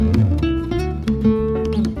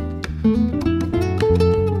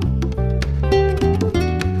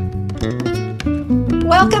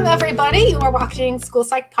are watching School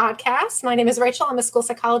Psych Podcast. My name is Rachel. I'm a school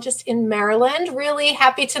psychologist in Maryland. Really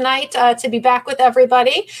happy tonight to be back with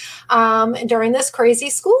everybody during this crazy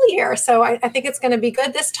school year. So I think it's going to be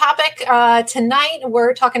good. This topic tonight,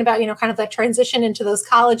 we're talking about, kind of that transition into those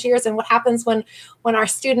college years and what happens when our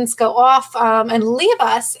students go off and leave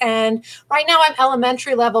us. And right now I'm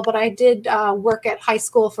elementary level, but I did work at high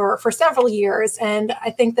school for several years. And I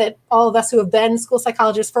think that all of us who have been school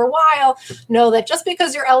psychologists for a while know that just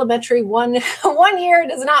because you're elementary one year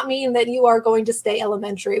does not mean that you are going to stay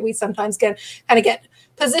elementary. We sometimes get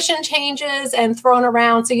position changes and thrown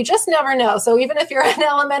around. So you just never know. So even if you're in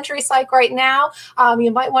elementary psych right now,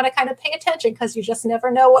 you might want to kind of pay attention because you just never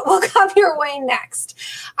know what will come your way next.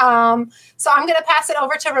 So I'm going to pass it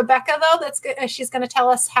over to Rebecca, though. She's going to tell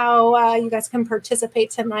us how you guys can participate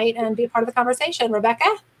tonight and be a part of the conversation.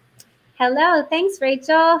 Rebecca? Hello. Thanks,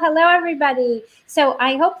 Rachel. Hello, everybody. So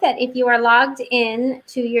I hope that if you are logged in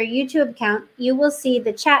to your YouTube account, you will see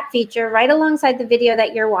the chat feature right alongside the video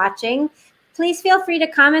that you're watching. Please feel free to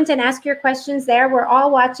comment and ask your questions there. We're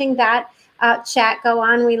all watching that chat go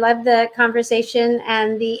on. We love the conversation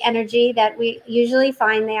and the energy that we usually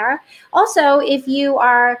find there. Also, if you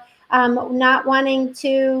are not wanting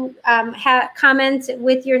to comment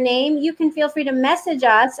with your name, you can feel free to message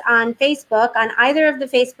us on Facebook, on either of the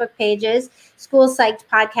Facebook pages, School Psyched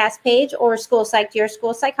Podcast page or School Psyched Your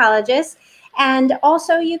School Psychologist. And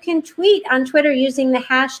also you can tweet on Twitter using the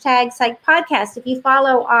hashtag Psyched Podcast. If you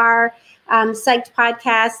follow our Psyched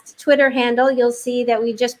Podcast Twitter handle, you'll see that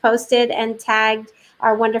we just posted and tagged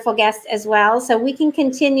our wonderful guests as well. So we can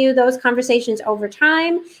continue those conversations over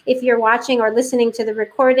time. If you're watching or listening to the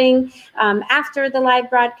recording after the live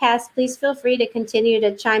broadcast, please feel free to continue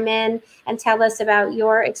to chime in and tell us about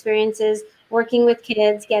your experiences working with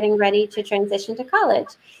kids getting ready to transition to college.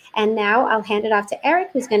 And now I'll hand it off to Eric,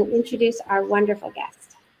 who's going to introduce our wonderful guest.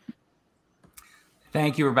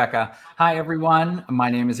 Thank you, Rebecca. Hi, everyone. My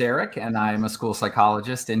name is Eric, and I'm a school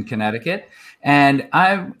psychologist in Connecticut. And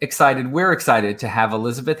we're excited to have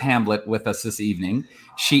Elizabeth Hamblett with us this evening.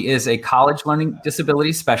 She is a college learning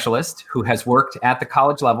disability specialist who has worked at the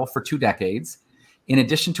college level for 2 decades. In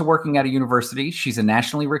addition to working at a university, she's a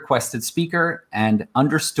nationally requested speaker and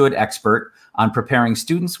understood expert on preparing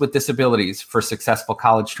students with disabilities for successful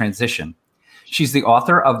college transition. She's the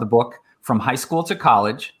author of the book, From High School to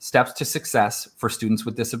College, Steps to Success for Students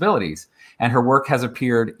with Disabilities. And her work has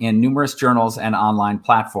appeared in numerous journals and online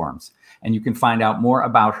platforms. And you can find out more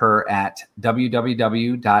about her at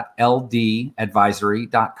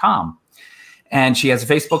www.ldadvisory.com. And she has a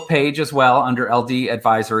Facebook page as well under LD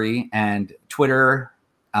Advisory and Twitter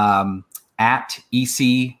at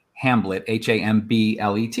EC Hamblett,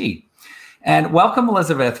 Hamblet. And welcome,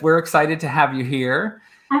 Elizabeth. We're excited to have you here.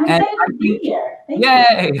 I'm excited to be here.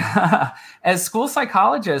 Yay! As school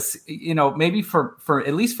psychologists, maybe for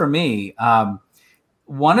at least for me,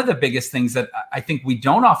 one of the biggest things that I think we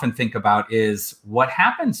don't often think about is what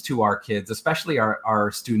happens to our kids, especially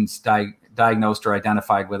our students diagnosed or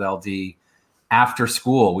identified with LD after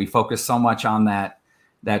school. We focus so much on that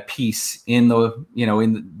piece during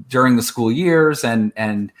the school years,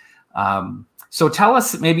 and so tell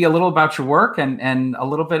us maybe a little about your work and a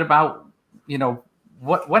little bit about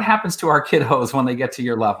what happens to our kiddos when they get to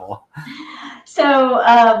your level? So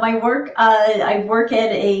my work, I work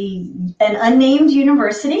at an unnamed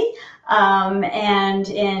university, and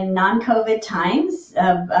in non-COVID times,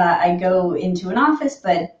 I go into an office,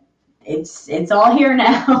 but it's all here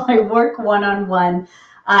now. I work one-on-one.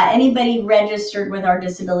 Anybody registered with our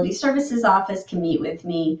Disability Services Office can meet with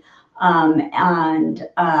me. And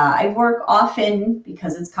I work often,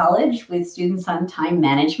 because it's college, with students on time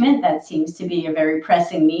management. That seems to be a very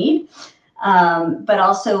pressing need, but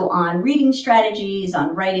also on reading strategies,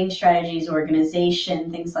 on writing strategies, organization,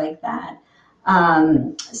 things like that.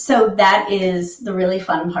 So that is the really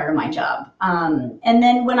fun part of my job. And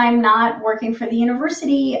then when I'm not working for the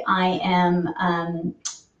university, I am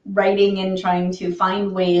writing and trying to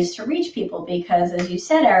find ways to reach people because, as you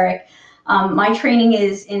said, Eric, my training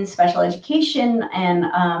is in special education, and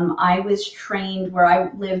I was trained where I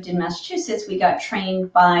lived in Massachusetts. We got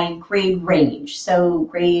trained by grade range, so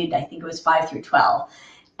grade, I think it was 5 through 12.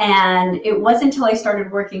 And it wasn't until I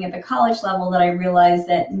started working at the college level that I realized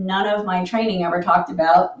that none of my training ever talked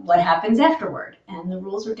about what happens afterward, and the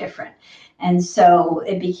rules are different. And so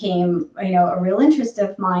it became, a real interest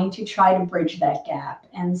of mine to try to bridge that gap.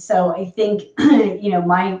 And so I think,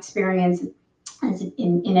 my experience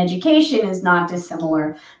in education is not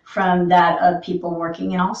dissimilar from that of people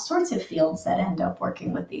working in all sorts of fields that end up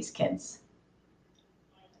working with these kids.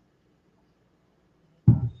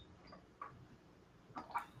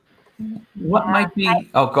 What might be,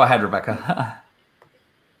 go ahead, Rebecca.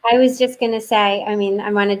 I was just going to say, I mean,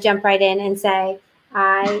 I want to jump right in and say,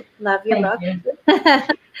 I love your book.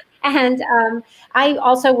 And I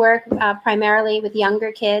also work primarily with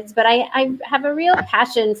younger kids, but I have a real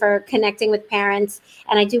passion for connecting with parents.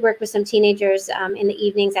 And I do work with some teenagers in the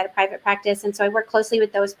evenings at a private practice. And so I work closely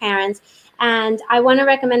with those parents. And I want to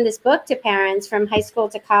recommend this book to parents from high school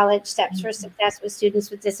to college, Steps for Success with Students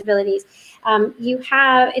with Disabilities.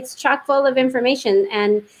 It's chock full of information.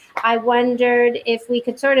 And I wondered if we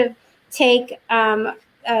could sort of take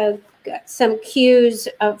some cues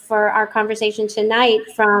for our conversation tonight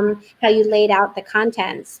from how you laid out the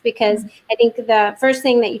contents, because I think the first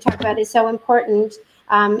thing that you talk about is so important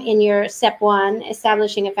in your step 1,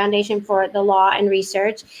 establishing a foundation for the law and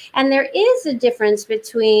research. And there is a difference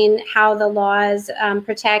between how the laws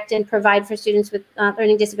protect and provide for students with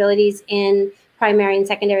learning disabilities in primary and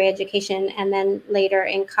secondary education, and then later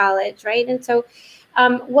in college, right? And so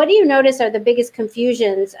what do you notice are the biggest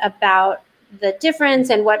confusions about the difference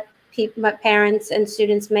and what parents and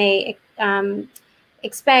students may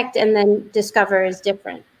expect and then discover is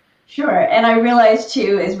different? Sure. And I realized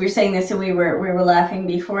too, as we were saying this, and we were laughing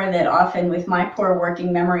before, that often with my poor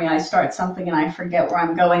working memory, I start something and I forget where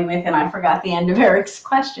I'm going with, and I forgot the end of Eric's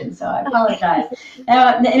question. So I apologize.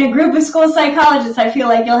 In a group of school psychologists, I feel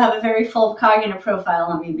like you'll have a very full cognitive profile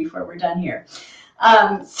on me before we're done here.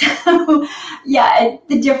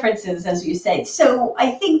 The differences, as you say. So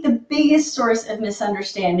I think the biggest source of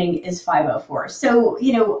misunderstanding is 504. So,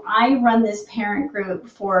 I run this parent group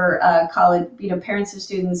for college, parents of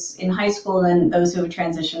students in high school and those who have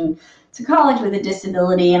transitioned to college with a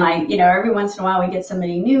disability. And every once in a while we get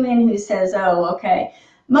somebody new in who says, oh, okay.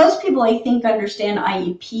 Most people, I think, understand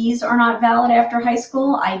IEPs are not valid after high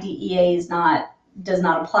school. IDEA does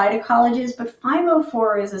not apply to colleges, but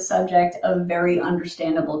 504 is a subject of very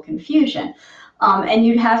understandable confusion. And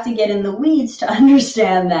you'd have to get in the weeds to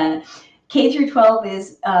understand that K through 12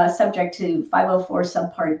 is subject to 504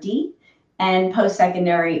 subpart D, and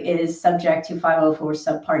post-secondary is subject to 504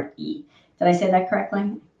 subpart E. Did I say that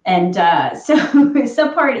correctly? And so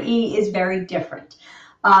subpart E is very different.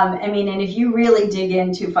 And if you really dig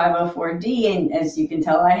into 504D, and as you can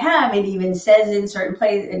tell I have, it even says in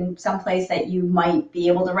some place that you might be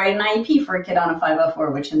able to write an IEP for a kid on a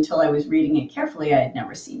 504, which until I was reading it carefully, I had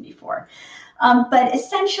never seen before. But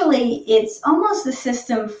essentially, it's almost the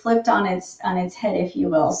system flipped on its head, if you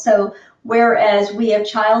will. So whereas we have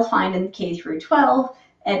child find in K through 12,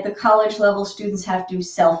 at the college level, students have to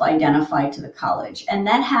self-identify to the college. And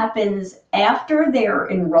that happens after they're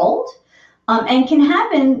enrolled. And can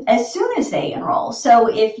happen as soon as they enroll. So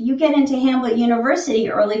if you get into Hamlet University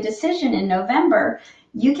early decision in November,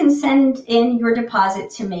 you can send in your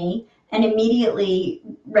deposit to me and immediately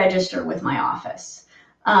register with my office.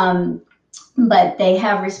 But they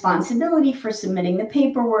have responsibility for submitting the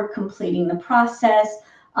paperwork, completing the process.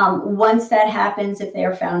 Once that happens, if they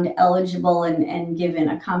are found eligible and given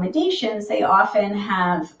accommodations, they often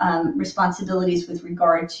have responsibilities with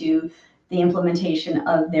regard to the implementation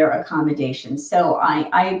of their accommodations. So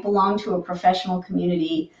I belong to a professional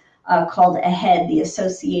community called AHEAD, the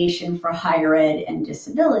Association for Higher Ed and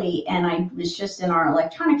Disability. And I was just in our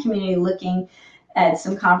electronic community looking at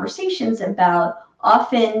some conversations about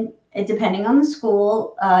often, depending on the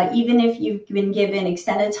school, even if you've been given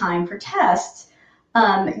extended time for tests,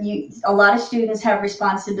 a lot of students have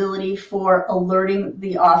responsibility for alerting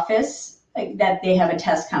the office that they have a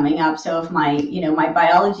test coming up. So if my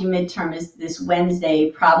biology midterm is this Wednesday,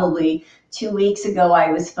 probably 2 weeks ago, I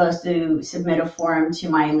was supposed to submit a form to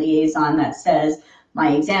my liaison that says,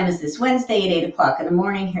 my exam is this Wednesday at 8 o'clock in the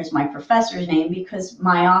morning. Here's my professor's name, because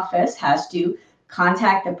my office has to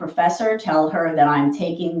contact the professor, tell her that I'm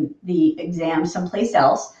taking the exam someplace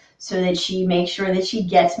else so that she makes sure that she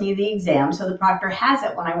gets me the exam so the proctor has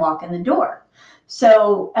it when I walk in the door.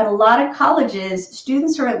 So at a lot of colleges,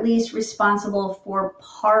 students are at least responsible for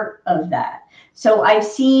part of that. So I've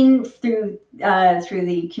seen through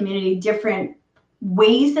the community different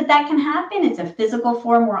ways that can happen. It's a physical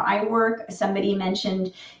form where I work. Somebody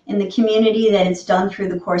mentioned in the community that it's done through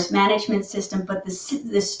the course management system, but the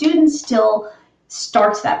student still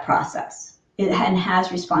starts that process and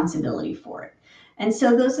has responsibility for it. And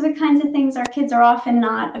so those are the kinds of things our kids are often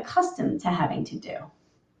not accustomed to having to do.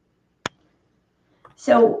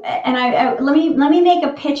 So, and let me make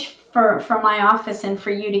a pitch for my office and for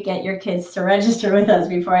you to get your kids to register with us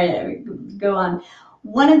before I go on.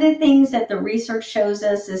 One of the things that the research shows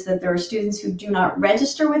us is that there are students who do not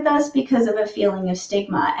register with us because of a feeling of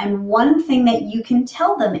stigma. And one thing that you can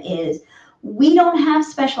tell them is, we don't have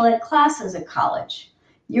special ed classes at college.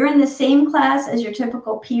 you're in the same class as your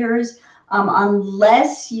typical peers,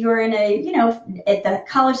 unless you're in a, at the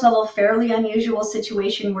college level, fairly unusual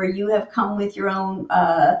situation where you have come with your own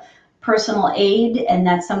personal aid, and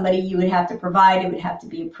that's somebody you would have to provide. It would have to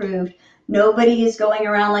be approved. Nobody is going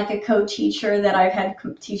around like a co-teacher that I've had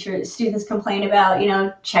students complain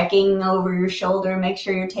about, checking over your shoulder, make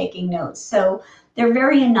sure you're taking notes. So they're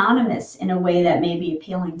very anonymous in a way that may be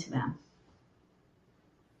appealing to them.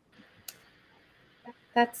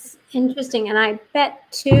 That's interesting. And I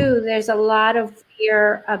bet, too, there's a lot of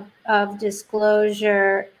fear of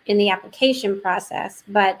disclosure in the application process,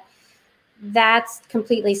 but that's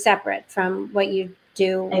completely separate from what you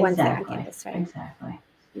do once they're on campus, right? Exactly.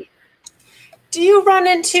 Do you run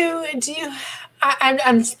into,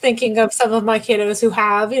 I'm thinking of some of my kiddos who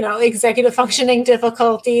have, executive functioning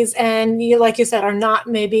difficulties, and like you said, are not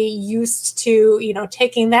maybe used to,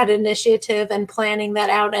 taking that initiative and planning that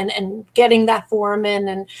out and getting that form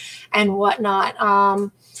in and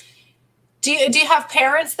whatnot. Do you have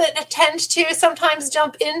parents that tend to sometimes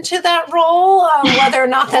jump into that role, whether or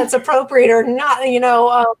not that's appropriate or not?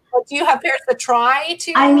 Do you have parents that try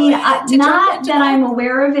to? I mean, not that I'm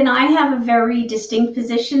aware of, and I have a very distinct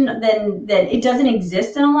position that it doesn't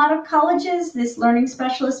exist in a lot of colleges, this learning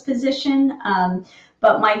specialist position.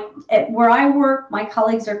 But where I work, my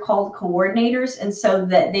colleagues are called coordinators, and so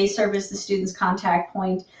that they serve as the student's contact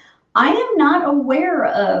point. I am not aware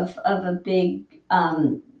of a big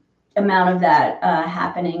amount of that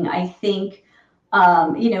happening. I think,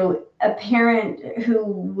 a parent who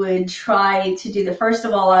would try to do first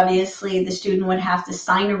of all, obviously, the student would have to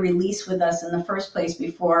sign a release with us in the first place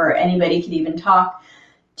before anybody could even talk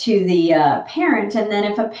to the parent. And then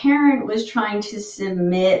if a parent was trying to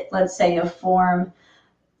submit, let's say, a form,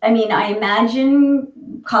 I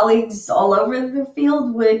imagine colleagues all over the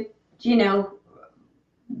field would,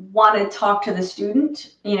 want to talk to the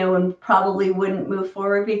student, and probably wouldn't move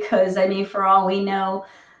forward because, for all we know,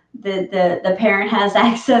 the parent has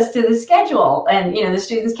access to the schedule and, the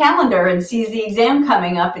student's calendar and sees the exam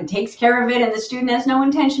coming up and takes care of it. And the student has no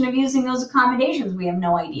intention of using those accommodations. We have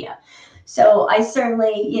no idea. So I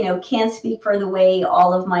certainly, can't speak for the way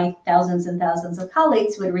all of my thousands and thousands of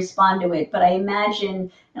colleagues would respond to it. But I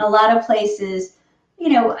imagine in a lot of places,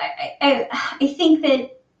 I think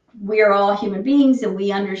that we are all human beings and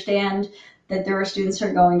we understand that there are students who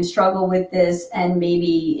are going to struggle with this, and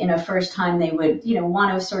maybe in a first time they would,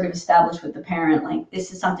 want to sort of establish with the parent, like,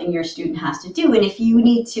 this is something your student has to do. And if you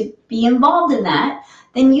need to be involved in that,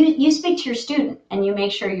 then you speak to your student and you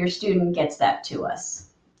make sure your student gets that to us.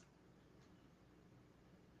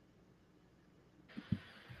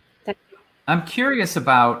 I'm curious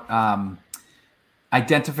about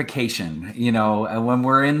identification, when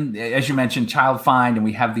we're in, as you mentioned, child find, and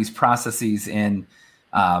we have these processes in,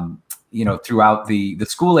 throughout the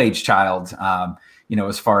school age child,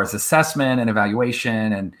 as far as assessment and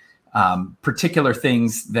evaluation and particular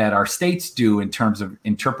things that our states do in terms of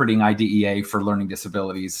interpreting IDEA for learning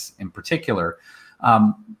disabilities in particular.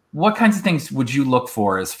 What kinds of things would you look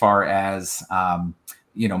for as far as,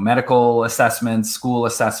 medical assessments, school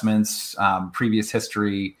assessments, previous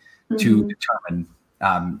history to determine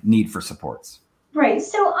need for supports? Right.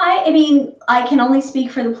 So I can only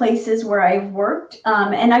speak for the places where I've worked.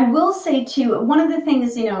 And I will say too, one of the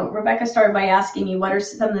things, Rebecca started by asking me, what are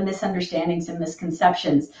some of the misunderstandings and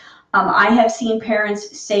misconceptions? I have seen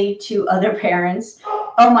parents say to other parents,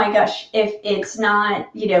 oh my gosh, if it's not,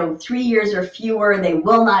 3 years or fewer, they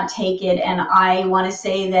will not take it. And I want to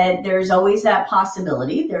say that there's always that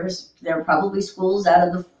possibility. There are probably schools out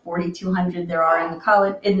of the 4,200 there are in the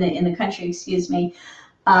college, in the country,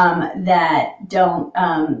 that don't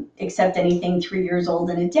accept anything 3 years old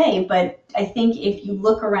in a day. But I think if you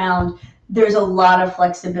look around, there's a lot of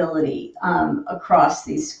flexibility across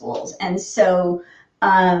these schools. And so,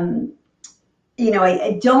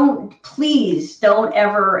 please don't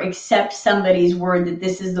ever accept somebody's word that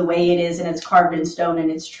this is the way it is and it's carved in stone and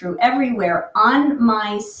it's true everywhere. On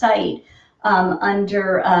my site,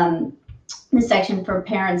 under the section for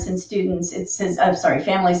parents and students, it says,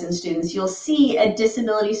 families and students, you'll see a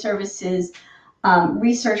disability services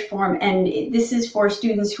research form, and this is for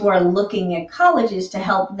students who are looking at colleges to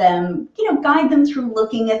help them, guide them through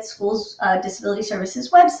looking at schools' disability services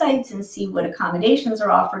websites and see what accommodations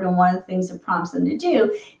are offered. And one of the things it prompts them to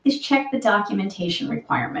do is check the documentation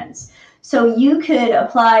requirements. So you could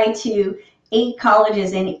apply to 8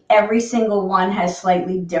 colleges and every single one has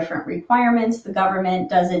slightly different requirements. The government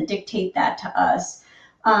doesn't dictate that to us.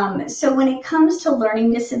 So when it comes to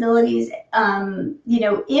learning disabilities,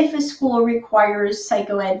 if a school requires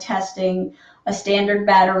psychoed testing, a standard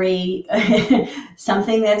battery,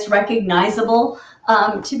 something that's recognizable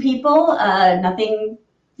to people, nothing,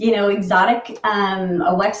 exotic,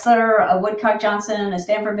 a Wechsler, a Woodcock Johnson, a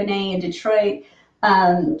Stanford Binet, a Detroit,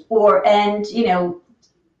 a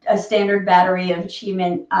standard battery of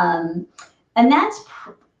achievement. And that's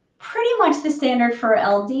pretty much the standard for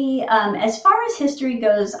LD. As far as history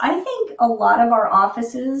goes, I think a lot of our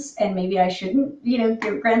offices, and maybe I shouldn't, give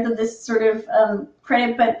granted this sort of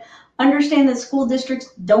credit, but understand that school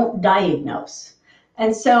districts don't diagnose.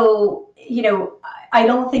 And so, I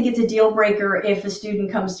don't think it's a deal breaker if a student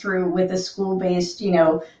comes through with a school-based,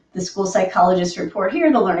 the school psychologist report here,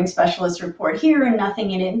 the learning specialist report here, and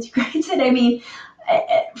nothing in it integrates it. I mean,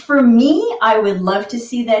 for me, I would love to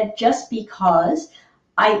see that, just because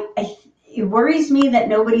it worries me that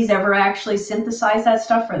nobody's ever actually synthesized that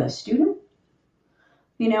stuff for the student.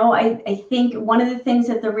 I think one of the things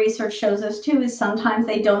that the research shows us too is sometimes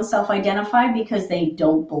they don't self-identify because they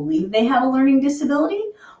don't believe they have a learning disability,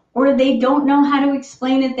 or they don't know how to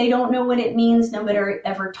explain it. They don't know what it means. Nobody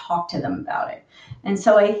ever talked to them about it. And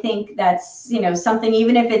so I think that's, something,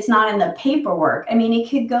 even if it's not in the paperwork, I mean, it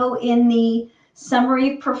could go in the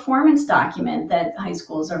summary performance document that high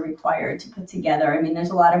schools are required to put together. I mean, there's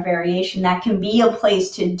a lot of variation. That can be a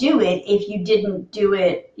place to do it if you didn't do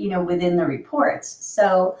it, within the reports.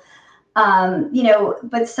 So,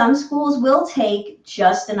 but some schools will take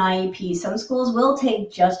just an IEP. Some schools will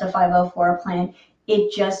take just a 504 plan.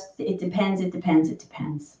 It depends.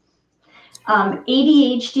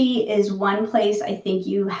 ADHD is one place I think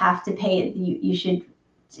you have to pay it. You should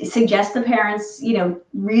suggest the parents,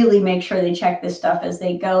 really make sure they check this stuff as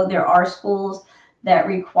they go. There are schools that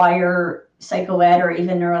require psychoed or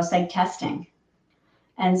even neuropsych testing.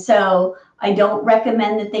 And so I don't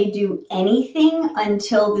recommend that they do anything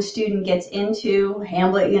until the student gets into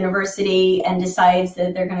Hamlet University and decides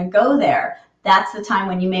that they're going to go there. That's the time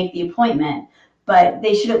when you make the appointment. But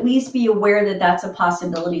they should at least be aware that that's a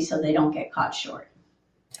possibility so they don't get caught short.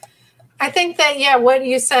 I think that, what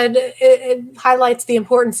you said, it highlights the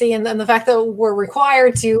importance and the fact that we're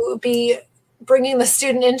required to be bringing the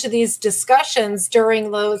student into these discussions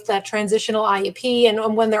during that transitional IEP,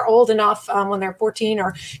 and when they're old enough, when they're 14,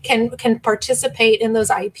 or can participate in those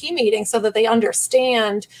IEP meetings so that they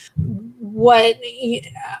understand what,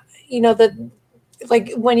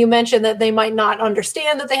 like when you mentioned that they might not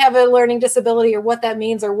understand that they have a learning disability or what that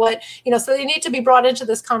means, or what, so they need to be brought into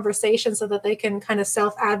this conversation so that they can kind of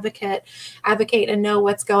advocate and know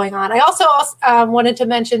what's going on. I also wanted to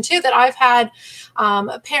mention too that I've had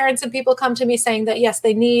parents and people come to me saying that, yes,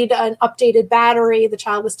 they need an updated battery. The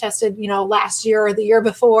child was tested, last year or the year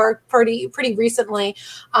before, pretty recently,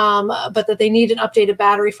 but that they need an updated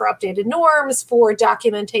battery for updated norms for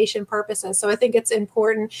documentation purposes. So I think it's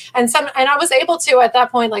important. And I was able to, at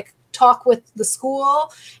that point, talk with the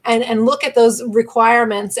school and look at those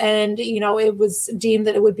requirements. And, it was deemed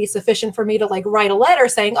that it would be sufficient for me to write a letter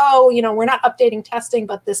saying, we're not updating testing,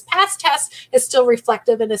 but this past test is still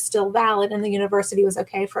reflective and is still valid. And the university was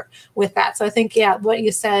okay with that. So I think, what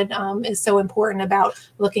you said is so important about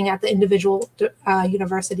looking at the individual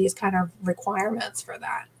universities' kind of requirements for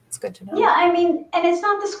that. It's good to know. Yeah, I mean, and it's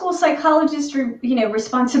not the school psychologist's,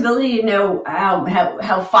 responsibility to know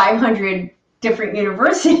how 500 different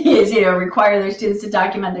universities, require their students to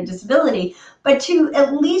document their disability, but to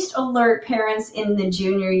at least alert parents in the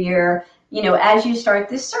junior year, as you start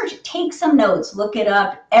this search, take some notes, look it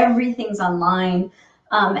up, everything's online,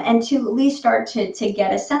 and to at least start to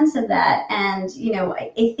get a sense of that. And,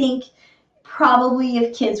 I think probably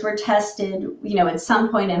if kids were tested, at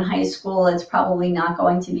some point in high school, it's probably not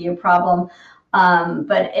going to be a problem.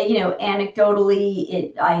 But,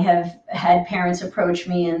 anecdotally, I have had parents approach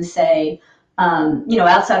me and say,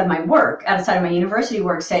 outside of my university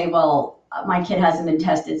work, say, well, my kid hasn't been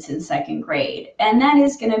tested since second grade. And that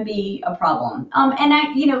is going to be a problem. And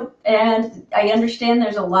I understand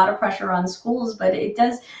there's a lot of pressure on schools, but it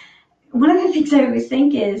does. One of the things I always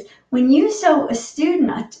think is when you saw a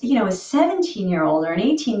student, a 17-year-old or an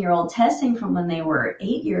 18-year-old testing from when they were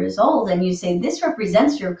 8 years old, and you say, this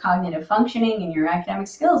represents your cognitive functioning and your academic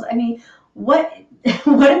skills. I mean, what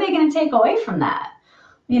are they going to take away from that?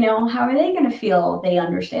 How are they going to feel they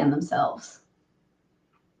understand themselves?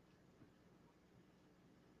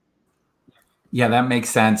 Yeah, that makes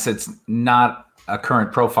sense. It's not a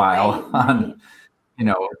current profile on,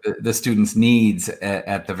 the student's needs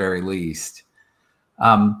at the very least.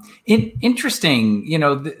 Interesting,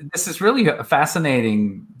 this is really a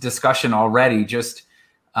fascinating discussion already. Just,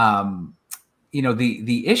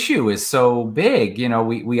 the issue is so big.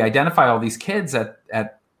 We identify all these kids at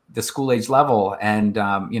the school age level, and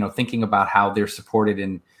thinking about how they're supported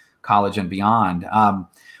in college and beyond.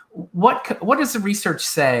 What does the research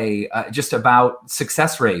say just about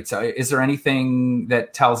success rates? Is there anything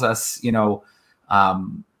that tells us,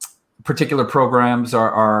 particular programs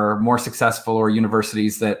are more successful, or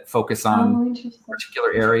universities that focus on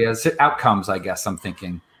particular areas? Outcomes, I guess I'm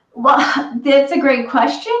thinking. Well, that's a great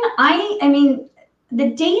question. I mean, the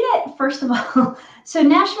data, first of all, so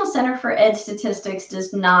National Center for Ed Statistics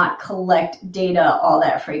does not collect data all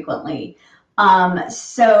that frequently.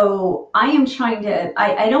 So I am trying to,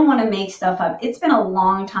 I don't want to make stuff up. It's been a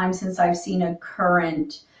long time since I've seen a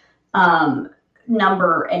current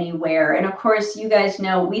number anywhere. And of course, you guys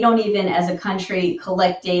know, we don't even as a country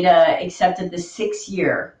collect data except at the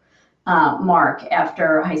 6-year mark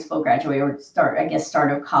after high school graduate, or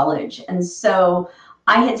start of college. And so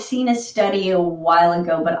I had seen a study a while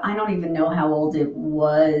ago, but I don't even know how old it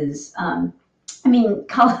was.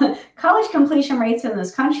 College completion rates in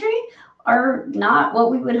this country are not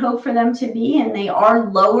what we would hope for them to be, and they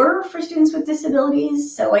are lower for students with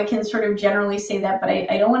disabilities. So I can sort of generally say that, but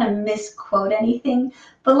I don't want to misquote anything.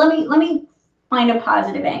 But let me find a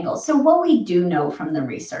positive angle. So what we do know from the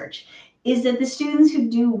research is that the students who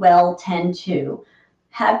do well tend to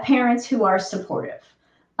have parents who are supportive,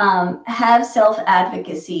 have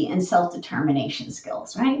self-advocacy and self-determination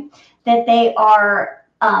skills, right? That they are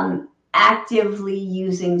actively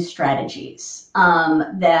using strategies,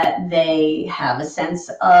 that they have a sense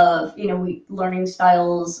of, learning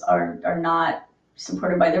styles are not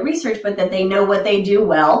supported by the research, but that they know what they do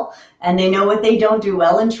well and they know what they don't do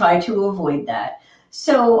well and try to avoid that.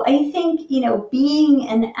 So I think, being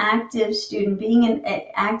an active student, being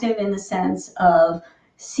active in the sense of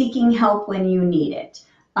seeking help when you need it,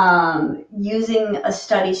 using a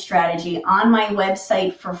study strategy. On my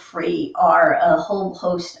website for free are a whole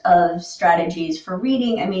host of strategies for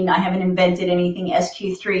reading. I mean, I haven't invented anything.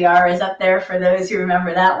 SQ3R is up there for those who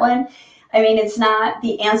remember that one. I mean, it's not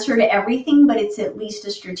the answer to everything, but it's at least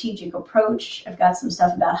a strategic approach. I've got some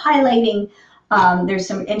stuff about highlighting. There's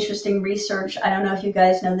some interesting research. I don't know if you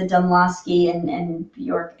guys know the Dunlosky and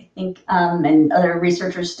Bjork, I think, and other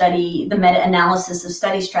researchers study the meta-analysis of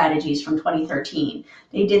study strategies from 2013.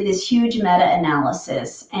 They did this huge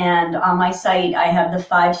meta-analysis, and on my site, I have the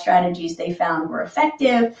 5 strategies they found were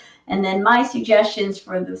effective, and then my suggestions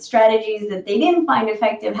for the strategies that they didn't find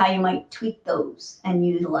effective, how you might tweak those and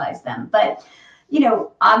utilize them. But,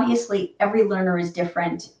 obviously every learner is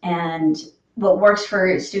different, and what works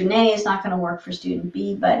for student A is not going to work for student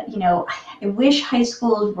B, but, I wish high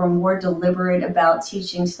schools were more deliberate about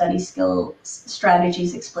teaching study skill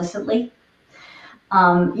strategies explicitly.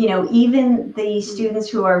 Even the students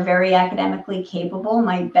who are very academically capable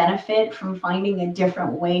might benefit from finding a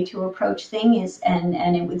different way to approach things, and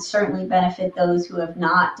it would certainly benefit those who have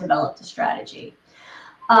not developed a strategy.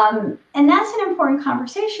 And that's an important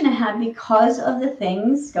conversation to have because of the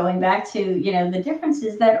things, going back to, the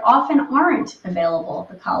differences that often aren't available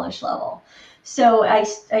at the college level. So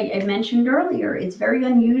I mentioned earlier, it's very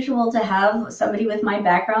unusual to have somebody with my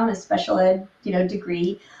background, a special ed,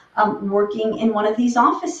 degree, working in one of these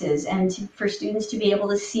offices, and for students to be able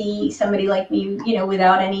to see somebody like me,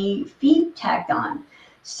 without any fee tacked on.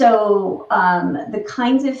 So the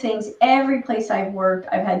kinds of things, every place I've worked,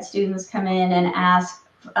 I've had students come in and ask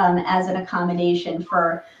as an accommodation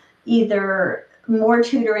for either more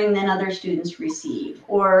tutoring than other students receive,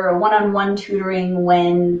 or one-on-one tutoring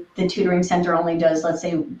when the tutoring center only does, let's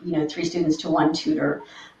say, 3 students to 1 tutor,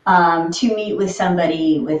 to meet with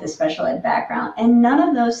somebody with a special ed background. And none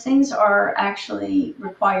of those things are actually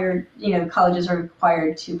required, colleges are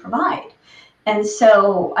required to provide. And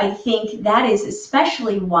so I think that is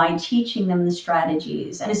especially why teaching them the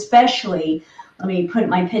strategies, and especially, let me put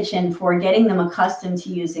my pitch in for getting them accustomed to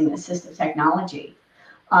using assistive technology,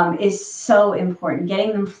 is so important.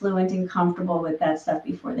 Getting them fluent and comfortable with that stuff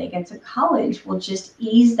before they get to college will just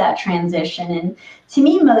ease that transition. And to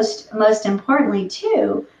me, most importantly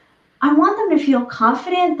too, I want them to feel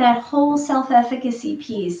confident. That whole self-efficacy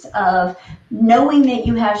piece of knowing that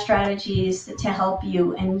you have strategies to help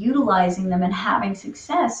you and utilizing them and having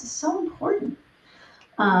success is so important.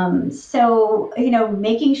 So,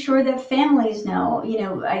 making sure that families know,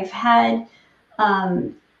 I've had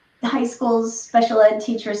high school's special ed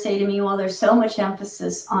teachers say to me, well, there's so much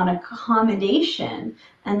emphasis on accommodation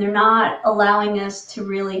and they're not allowing us to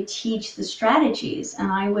really teach the strategies.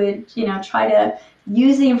 And I would, try to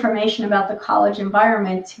use the information about the college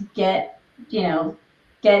environment to get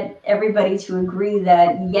everybody to agree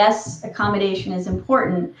that yes, accommodation is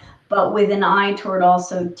important, but with an eye toward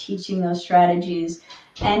also teaching those strategies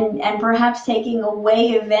and perhaps taking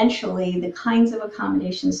away eventually the kinds of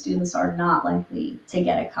accommodations students are not likely to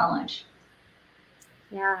get at college.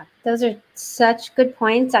 Yeah, those are such good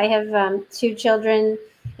points. I have 2 children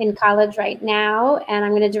in college right now, and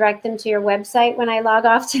I'm going to direct them to your website when I log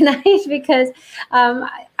off tonight because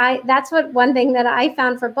that's what one thing that I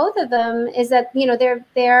found for both of them is that, you know,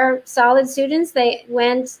 they're solid students. They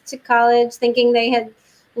went to college thinking they had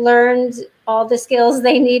learned all the skills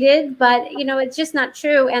they needed, but, you know, it's just not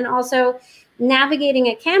true. And also navigating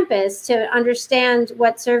a campus to understand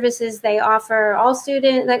what services they offer all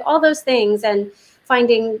students, like all those things, and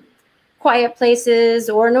finding quiet places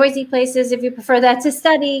or noisy places if you prefer that to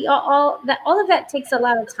study, all of that takes a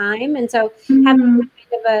lot of time. And so having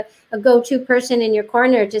kind of a go-to person in your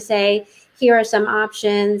corner to say, here are some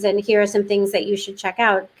options and here are some things that you should check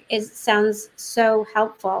out, sounds so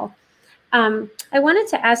helpful. I wanted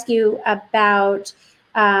to ask you about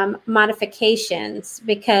modifications,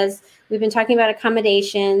 because we've been talking about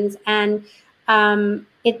accommodations, and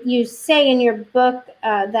you say in your book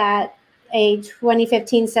that a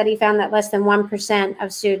 2015 study found that less than 1%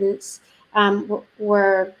 of students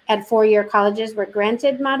were at 4-year colleges were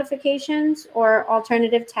granted modifications or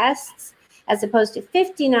alternative tests, as opposed to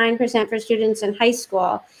 59% for students in high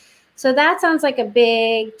school. So that sounds like a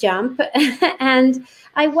big jump. And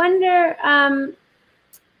I wonder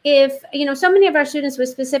if, you know, so many of our students with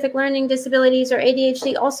specific learning disabilities or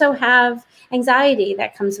ADHD also have anxiety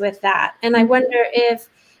that comes with that. And I wonder if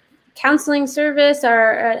counseling service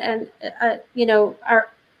our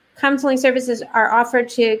counseling services are offered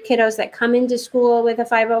to kiddos that come into school with a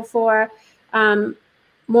 504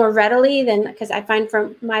 more readily than, because I find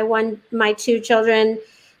from my 2 children,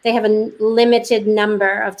 they have a limited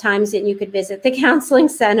number of times that you could visit the counseling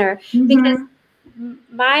center, because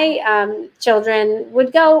my children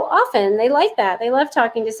would go often. They like that. They love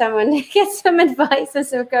talking to someone to get some advice and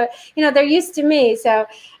so go, you know, they're used to me. So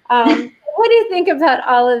what do you think about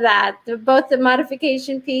all of that, both the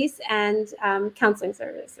modification piece and counseling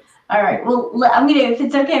services? All right. Well, if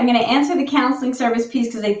it's okay, I'm going to answer the counseling service piece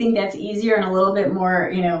because I think that's easier and a little bit more,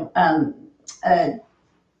 you know,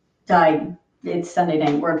 it's Sunday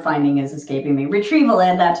night, word finding is escaping me. Retrieval,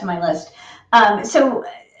 add that to my list.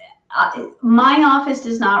 My office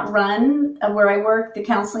does not run where I work, the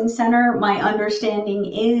counseling center. My understanding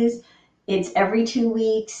is it's every 2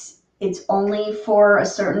 weeks. It's only for a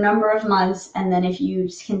certain number of months, and then if you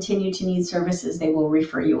continue to need services, they will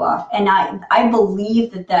refer you off. And I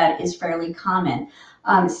believe that is fairly common.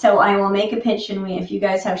 So I will make a pitch, and if you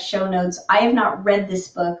guys have show notes, I have not read this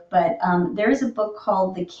book, but there is a book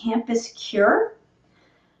called The Campus Cure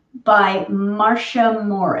by Marcia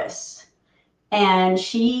Morris. And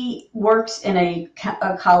she works in a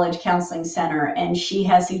college counseling center, and she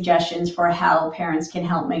has suggestions for how parents can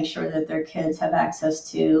help make sure that their kids have access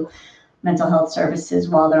to mental health services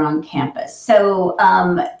while they're on campus. So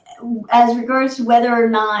as regards to whether or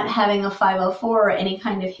not having a 504 or any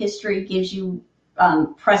kind of history gives you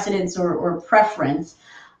precedence or preference,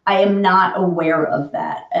 I am not aware of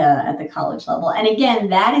that at the college level. And again,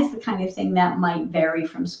 that is the kind of thing that might vary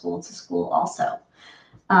from school to school also.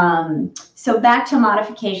 So back to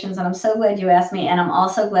modifications, and I'm so glad you asked me, and I'm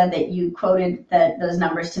also glad that you quoted those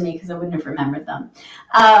numbers to me because I wouldn't have remembered them.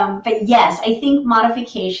 But yes, I think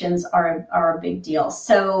modifications are a big deal.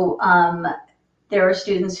 So there are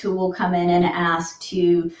students who will come in and ask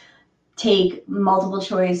to take multiple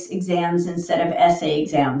choice exams instead of essay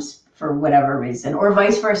exams for whatever reason, or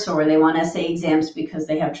vice versa, or they want essay exams because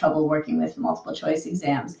they have trouble working with multiple choice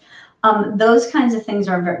exams. Those kinds of things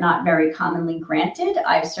are not very commonly granted.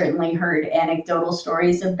 I've certainly heard anecdotal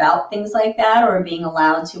stories about things like that, or being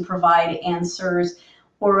allowed to provide answers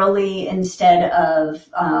orally instead of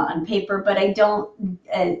on paper. But I don't,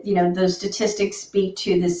 those statistics speak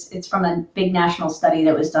to this. It's from a big national study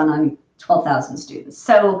that was done on 12,000 students.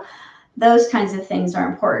 So those kinds of things are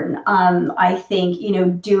important. I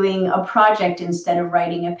think, doing a project instead of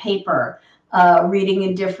writing a paper, reading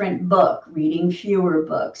a different book, reading fewer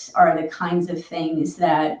books are the kinds of things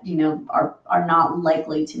that, are not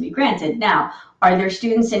likely to be granted. Now, are there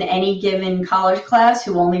students in any given college class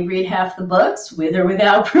who only read half the books with or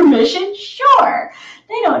without permission? Sure.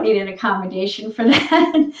 They don't need an accommodation for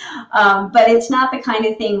that. But it's not the kind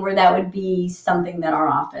of thing where that would be something that our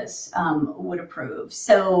office would approve.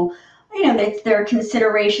 So, there are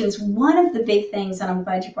considerations. One of the big things, and I'm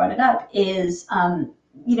glad you brought it up, is,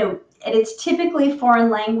 and it's typically foreign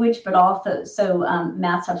language, but also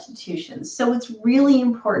math substitutions. So it's really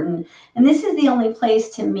important. And this is the only place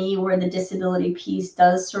to me where the disability piece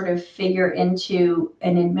does sort of figure into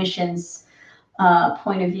an admissions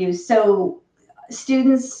point of view. So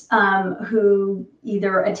students who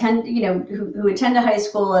either attend, who attend a high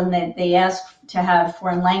school and they ask to have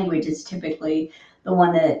foreign language is typically the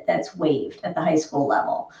one that's waived at the high school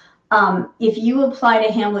level. If you apply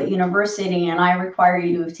to Hamlet University and I require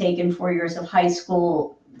you to have taken 4 years of high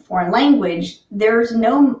school foreign language, there's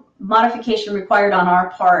no modification required on our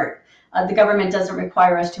part. The government doesn't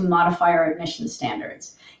require us to modify our admission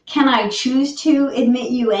standards. Can I choose to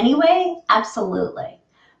admit you anyway? Absolutely.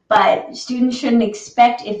 But students shouldn't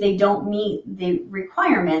expect, if they don't meet the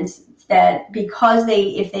requirements, that because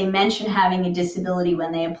if they mention having a disability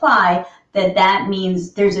when they apply, that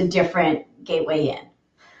means there's a different gateway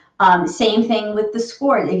in. Same thing with the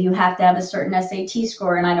score. If you have to have a certain SAT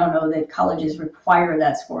score, and I don't know that colleges require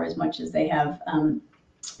that score as much as they have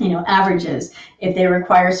averages. If they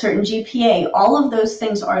require a certain GPA, all of those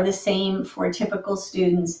things are the same for typical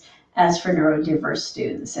students as for neurodiverse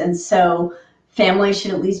students. And so families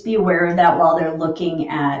should at least be aware of that while they're looking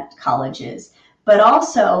at colleges. But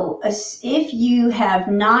also, if you have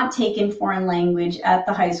not taken foreign language at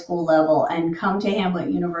the high school level and come to Hamlet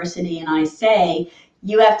University and I say,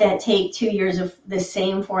 you have to take 2 years of the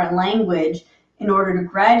same foreign language in order to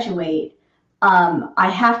graduate, I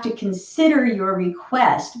have to consider your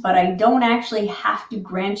request, but I don't actually have to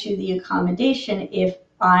grant you the accommodation if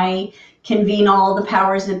I convene all the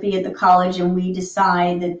powers that be at the college and we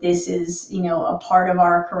decide that this is, a part of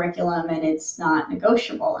our curriculum and it's not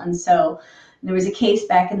negotiable. And so there was a case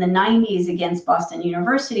back in the 90s against Boston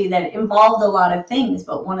University that involved a lot of things,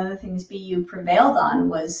 but one of the things BU prevailed on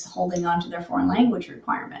was holding on to their foreign language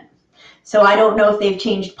requirement. So I don't know if they've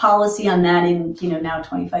changed policy on that in, now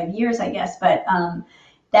 25 years, I guess, but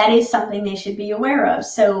that is something they should be aware of.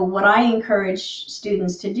 So what I encourage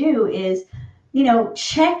students to do is,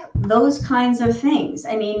 check those kinds of things.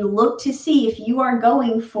 I mean, look to see if you are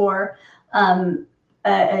going for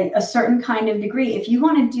a certain kind of degree. If you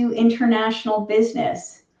want to do international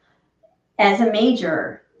business as a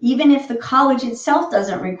major, even if the college itself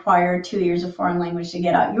doesn't require 2 years of foreign language to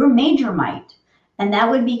get out, your major might. And that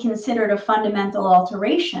would be considered a fundamental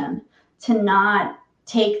alteration to not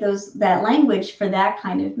take that language for that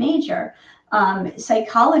kind of major.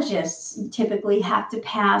 Psychologists typically have to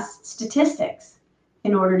pass statistics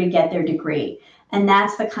in order to get their degree. And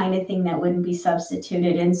that's the kind of thing that wouldn't be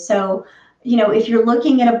substituted. And so, if you're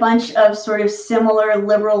looking at a bunch of sort of similar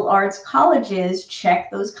liberal arts colleges,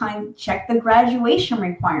 check the graduation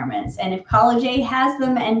requirements. And if college A has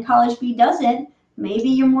them and college B doesn't, maybe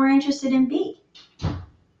you're more interested in B.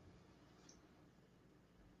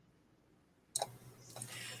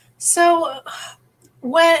 So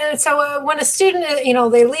when a student,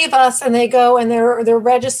 they leave us and they go and they're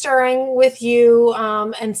registering with you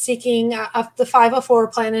and seeking the 504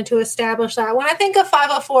 plan and to establish that. When I think of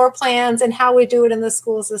 504 plans and how we do it in the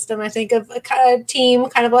school system, I think of a team,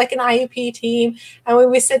 kind of like an IEP team. And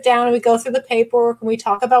when we sit down and we go through the paperwork and we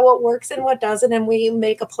talk about what works and what doesn't, and we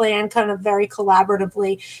make a plan kind of very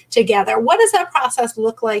collaboratively together. What does that process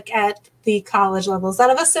look like at the college level? Is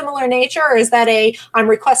that of a similar nature, or is that I'm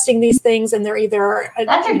requesting these things and they're either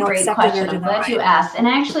that's a great question. I'm glad you asked. And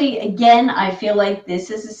actually, again, I feel like this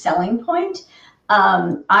is a selling point.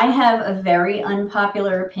 I have a very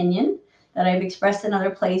unpopular opinion that I've expressed in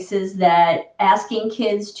other places, that asking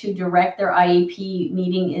kids to direct their IEP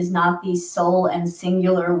meeting is not the sole and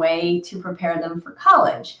singular way to prepare them for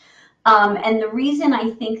college. And the reason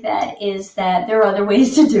I think that is that there are other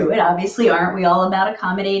ways to do it. Obviously, aren't we all about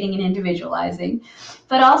accommodating and individualizing?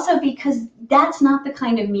 But also because that's not the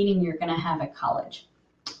kind of meeting you're going to have at college.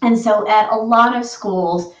 And so at a lot of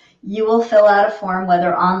schools, you will fill out a form,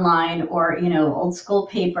 whether online or, old school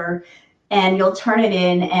paper, and you'll turn it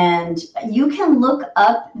in, and you can look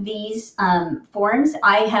up these forms.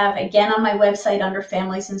 I have, again, on my website under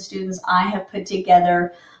families and students, I have put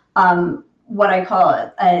together what I call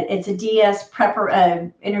it. It's a DS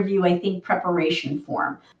interview, I think, preparation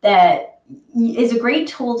form that is a great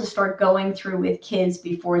tool to start going through with kids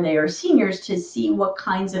before they are seniors to see what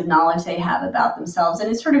kinds of knowledge they have about themselves. And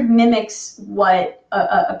it sort of mimics what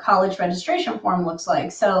a college registration form looks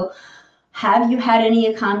like. So, have you had any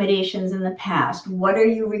accommodations in the past? What are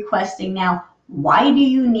you requesting now? Why do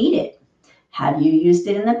you need it? Have you used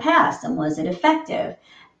it in the past, and was it effective?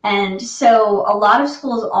 And so a lot of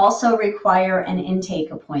schools also require an intake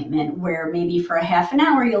appointment where maybe for a half an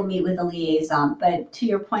hour you'll meet with a liaison. But to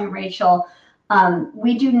your point, Rachel,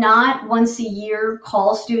 we do not once a year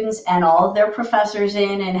call students and all of their professors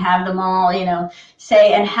in and have them all,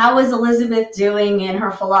 say, and how is Elizabeth doing in her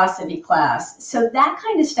philosophy class? So that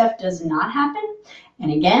kind of stuff does not happen.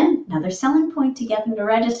 And again, another selling point to get them to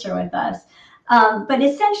register with us. But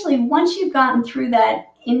essentially, once you've gotten through that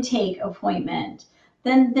intake appointment,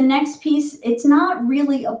 then the next piece, it's not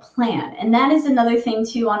really a plan. And that is another thing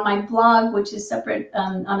too. On my blog, which is separate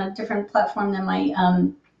on a different platform than my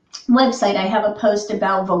website, I have a post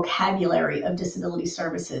about vocabulary of disability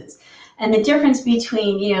services. And the difference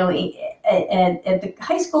between, you know, at the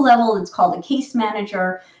high school level, it's called a case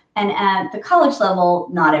manager. And at the college level,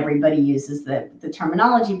 not everybody uses the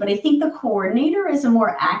terminology, but I think the coordinator is a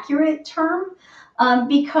more accurate term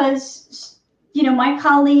because, you know, my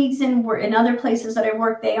colleagues in other places that I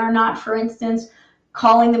work, they are not, for instance,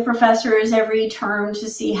 calling the professors every term to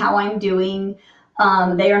see how I'm doing.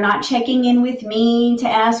 They are not checking in with me to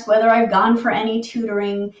ask whether I've gone for any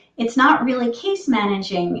tutoring. It's not really case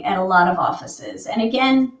managing at a lot of offices. And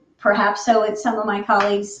again, perhaps so at some of my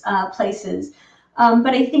colleagues' places.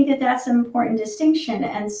 But I think that that's an important distinction.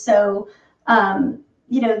 And so,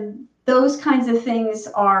 you know, those kinds of things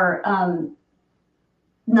are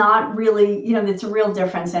not really, you know, it's a real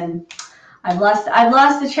difference. And I've lost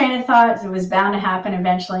the train of thought. It was bound to happen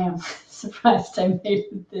eventually. I'm surprised I made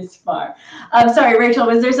it this far. I'm sorry, Rachel,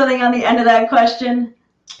 was there something on the end of that question?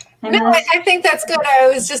 No, I think that's good. I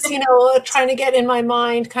was just, you know, trying to get in my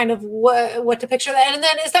mind kind of what to picture that. And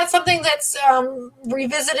then is that something that's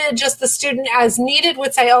revisited, just the student as needed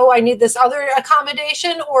would say, oh, I need this other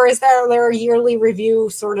accommodation, or is there a yearly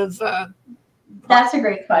review sort of? That's a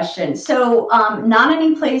great question. So not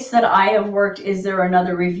any place that I have worked is there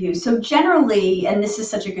another review. So generally, and this is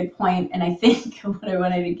such a good point, and I think what I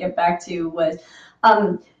wanted to get back to was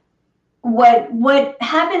what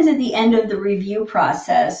happens at the end of the review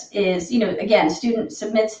process is, you know, again, student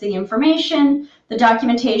submits the information, the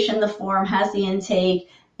documentation, the form has the intake,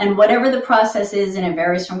 and whatever the process is, and it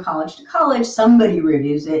varies from college to college, somebody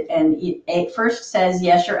reviews it and it first says,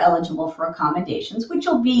 yes, you're eligible for accommodations, which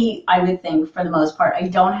will be, I would think, for the most part. I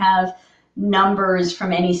don't have numbers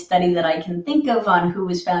from any study that I can think of on who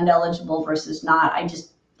was found eligible versus not. I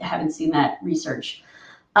just haven't seen that research.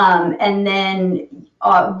 And then,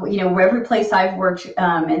 you know, every place I've worked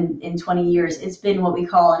in 20 years, it's been what we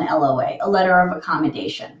call an LOA, a letter of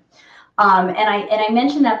accommodation. And I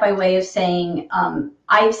mentioned that by way of saying,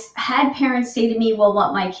 I've had parents say to me, well,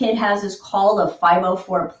 what my kid has is called a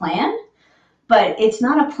 504 plan, but it's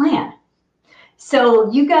not a plan.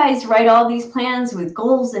 So you guys write all these plans with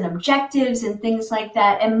goals and objectives and things like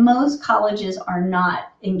that. And most colleges are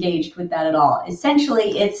not engaged with that at all.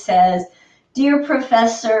 Essentially, it says, dear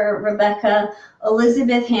Professor Rebecca,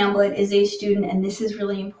 Elizabeth Hamblett is a student, and this is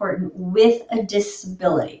really important, with a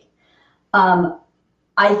disability.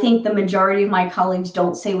 I think the majority of my colleagues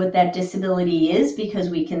don't say what that disability is because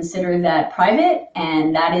we consider that private,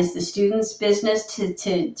 and that is the student's business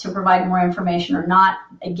to provide more information or not.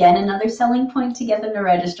 Again, another selling point to get them to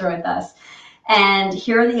register with us. And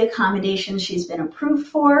here are the accommodations she's been approved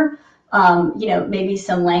for. You know, maybe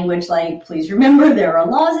some language like, please remember there are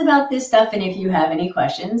laws about this stuff, and if you have any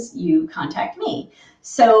questions, you contact me.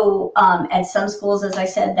 So at some schools, as I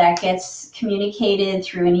said, that gets communicated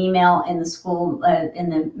through an email in the school, in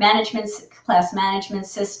the class management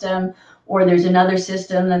system, or there's another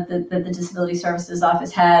system that the Disability Services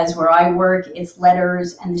Office has where I work. It's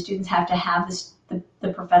letters, and the students have to have the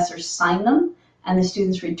professors sign them, and the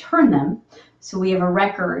students return them. So we have a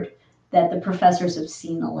record that the professors have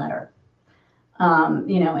seen the letter,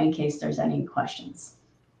 you know, in case there's any questions.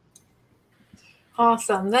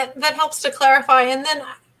 Awesome. That helps to clarify. And then,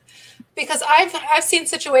 because I've seen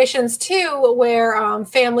situations too where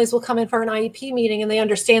families will come in for an IEP meeting and they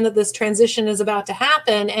understand that this transition is about to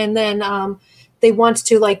happen, and then they want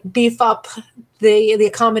to like beef up the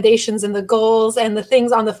accommodations and the goals and the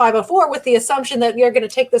things on the 504 with the assumption that you're going to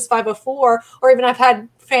take this 504, or even I've had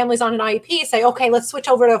families on an IEP say, okay, let's switch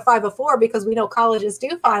over to a 504 because we know colleges do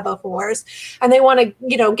 504s, and they want to,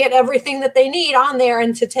 you know, get everything that they need on there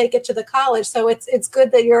and to take it to the college. So it's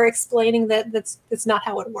good that you're explaining that that's not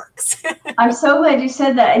how it works. I'm so glad you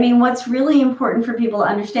said that. I mean, what's really important for people to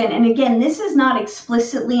understand, and again, this is not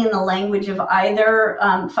explicitly in the language of either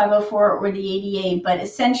 504 or the ADA, but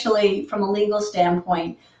essentially from a legal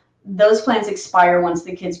standpoint, those plans expire once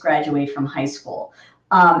the kids graduate from high school.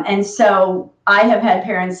 And so I have had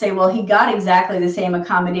parents say, well, he got exactly the same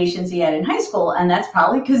accommodations he had in high school, and that's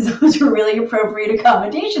probably because those are really appropriate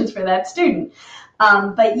accommodations for that student.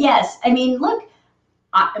 But yes, I mean, look,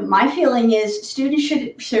 my feeling is students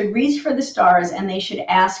should reach for the stars, and they should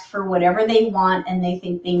ask for whatever they want and they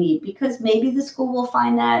think they need, because maybe the school will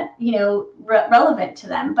find that, you know, relevant to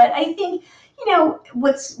them. But I think, you know,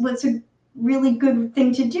 what's a really good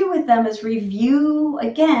thing to do with them is review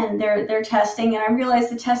again their testing. And I realize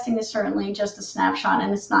the testing is certainly just a snapshot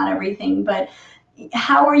and it's not everything, but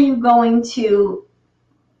how are you going to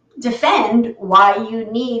defend why you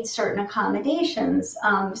need certain accommodations.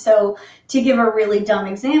 So to give a really dumb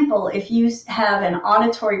example, if you have an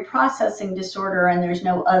auditory processing disorder and there's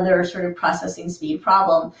no other sort of processing speed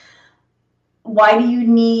problem, why do you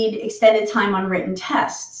need extended time on written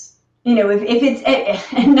tests? You know, if it's,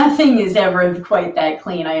 and nothing is ever quite that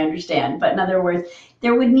clean, I understand, but in other words,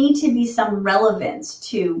 there would need to be some relevance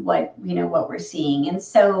to what we're seeing. And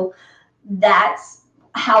so that's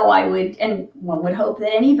how I would, and one would hope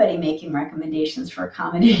that anybody making recommendations for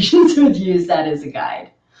accommodations would use that as a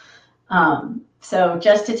guide. So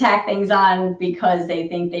just to tack things on because they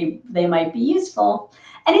think they might be useful.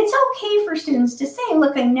 And it's okay for students to say,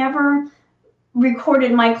 look, I never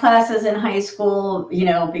recorded my classes in high school,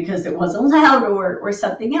 because it wasn't allowed or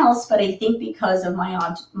something else, but I think because of my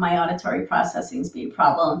auditory processing speed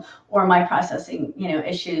problem or my processing,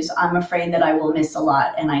 issues, I'm afraid that I will miss a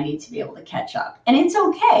lot and I need to be able to catch up. And it's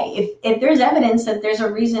okay if there's evidence that there's a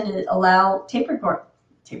reason to allow tape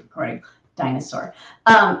recording, dinosaur,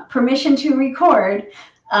 permission to record,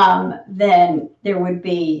 then there would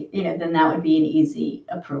be, then that would be an easy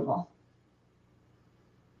approval.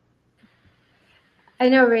 I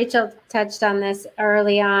know Rachel touched on this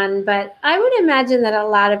early on, but I would imagine that a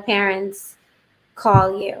lot of parents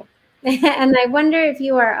call you. And I wonder if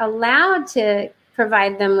you are allowed to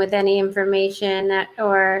provide them with any information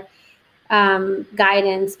or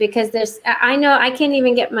guidance, because I know I can't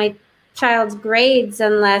even get my child's grades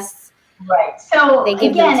unless So they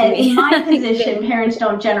give again, them to me. In my position, parents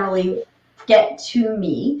don't generally get to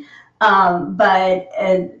me, but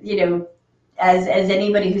as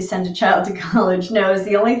anybody who sent a child to college knows,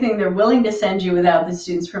 the only thing they're willing to send you without the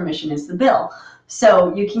student's permission is the bill.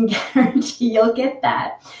 So you can guarantee you'll get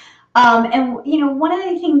that. And one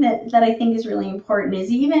other thing that I think is really important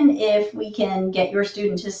is even if we can get your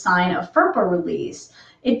student to sign a FERPA release,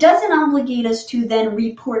 it doesn't obligate us to then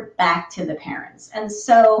report back to the parents. And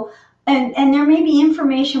so, and there may be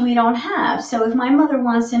information we don't have. So if my mother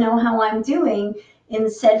wants to know how I'm doing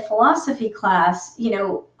in said philosophy class,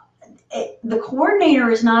 the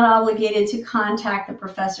coordinator is not obligated to contact the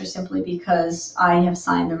professor simply because I have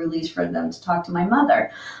signed the release for them to talk to my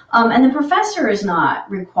mother. And the professor is not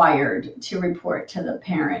required to report to the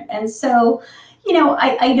parent. And so,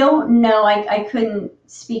 I don't know, I couldn't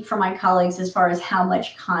speak for my colleagues as far as how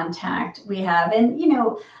much contact we have. And,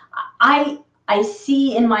 I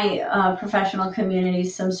see in my professional community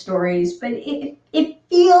some stories, but it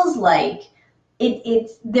feels like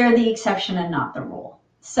they're the exception and not the rule.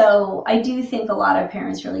 So I do think a lot of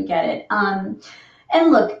parents really get it. And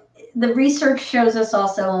look, the research shows us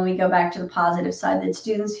also, when we go back to the positive side, that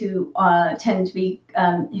students who tend to be,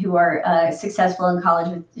 who are successful in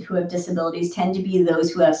college who have disabilities tend to be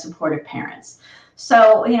those who have supportive parents.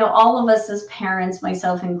 So, all of us as parents,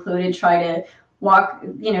 myself included, try to walk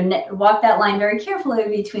that line very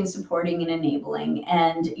carefully between supporting and enabling.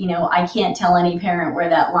 And, I can't tell any parent where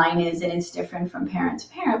that line is, and it's different from parent to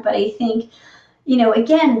parent, but I think,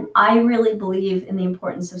 again, I really believe in the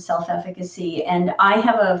importance of self-efficacy. And I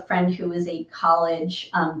have a friend who is a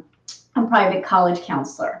private college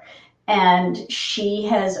counselor. And she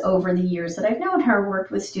has, over the years that I've known her,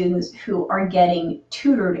 worked with students who are getting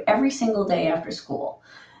tutored every single day after school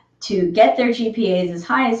to get their GPAs as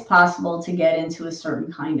high as possible to get into a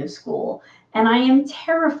certain kind of school. And I am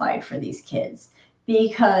terrified for these kids,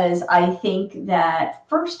 because I think that,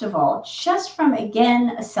 first of all, just from,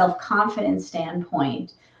 again, a self-confidence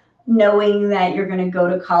standpoint, knowing that you're going to go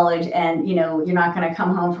to college and, you're not going to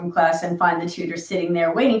come home from class and find the tutor sitting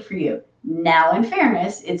there waiting for you. Now, in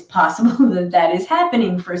fairness, it's possible that is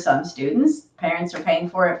happening for some students. Parents are paying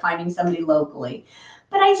for it, finding somebody locally.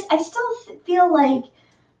 But I still feel like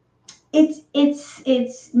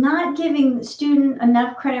it's not giving the student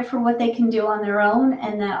enough credit for what they can do on their own,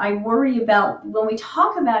 and that I worry about when we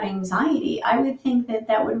talk about anxiety. I would think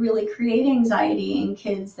that would really create anxiety in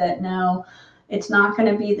kids that know it's not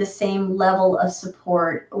going to be the same level of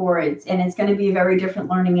support, and it's going to be a very different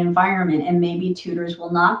learning environment, and maybe tutors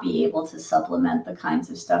will not be able to supplement the kinds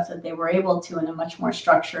of stuff that they were able to in a much more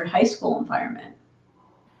structured high school environment.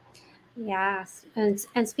 Yes, and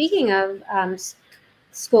speaking of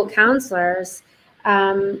school counselors,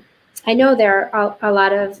 I know there are a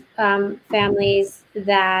lot of families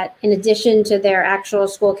that, in addition to their actual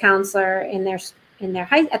school counselor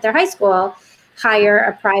at their high school, hire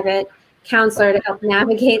a private counselor to help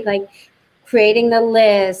navigate, like creating the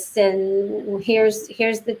list, and here's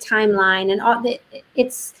the timeline, and all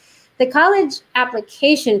the college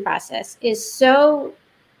application process is so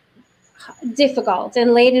difficult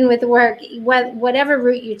and laden with work. Whatever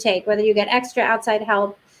route you take, whether you get extra outside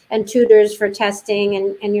help and tutors for testing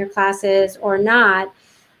and your classes or not,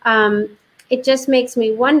 it just makes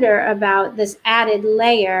me wonder about this added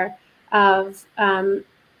layer of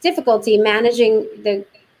difficulty managing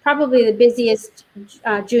probably the busiest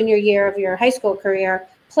junior year of your high school career,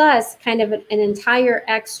 plus kind of an entire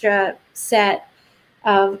extra set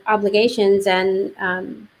of obligations.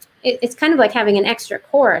 And it's kind of like having an extra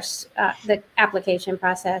course, the application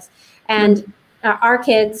process. And our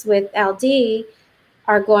kids with LD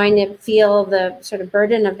are going to feel the sort of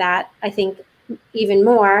burden of that, I think, even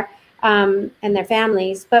more, and their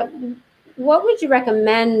families. But what would you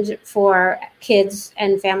recommend for kids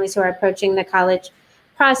and families who are approaching the college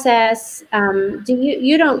process?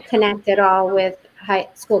 You don't connect at all with high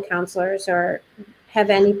school counselors or have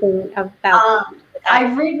anything about?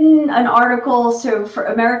 I've written an article for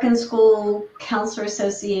American School Counselor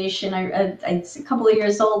Association. It's a couple of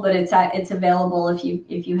years old, but it's available if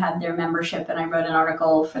you have their membership. And I wrote an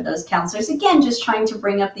article for those counselors, again, just trying to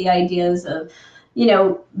bring up the ideas of,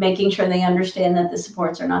 making sure they understand that the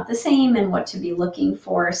supports are not the same and what to be looking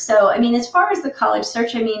for. So, I mean, as far as the college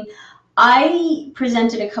search, I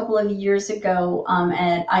presented a couple of years ago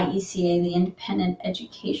at IECA, the Independent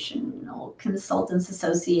Educational Consultants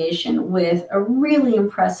Association, with a really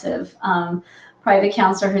impressive private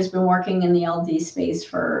counselor who's been working in the LD space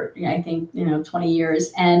for, I think, 20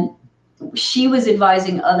 years. And she was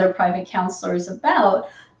advising other private counselors about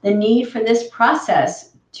the need for this process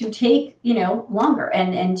to take, longer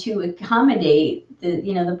and to accommodate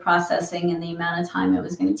the processing and the amount of time it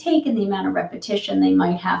was going to take and the amount of repetition they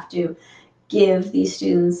might have to give these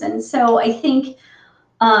students. And so I think,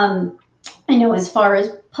 as far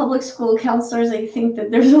as public school counselors, I think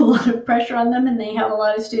that there's a lot of pressure on them and they have a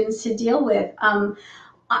lot of students to deal with. I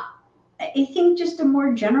think just a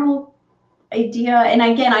more general idea, and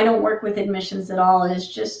again, I don't work with admissions at all, is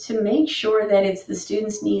just to make sure that it's the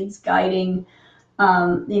student's needs guiding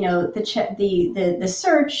the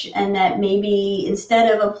search, and that maybe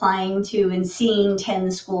instead of applying to and seeing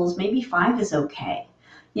 10 schools, maybe 5 is okay.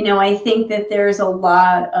 I think that there's a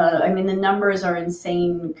lot the numbers are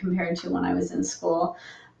insane compared to when I was in school.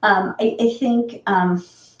 I think I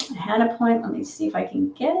had a point, let me see if I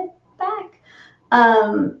can get it back.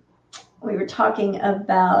 We were talking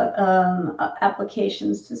about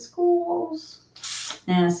applications to schools.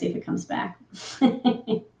 Let's see if it comes back.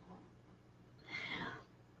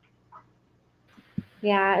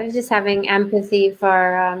 Yeah, I was just having empathy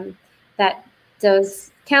for those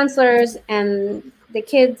counselors and the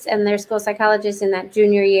kids and their school psychologists in that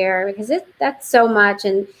junior year, because that's so much.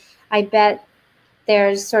 And I bet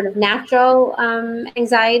there's sort of natural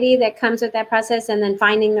anxiety that comes with that process, and then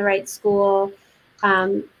finding the right school.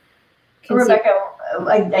 Rebecca,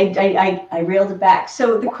 I reeled it back.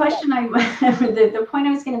 So the question the point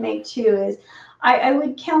I was going to make too is I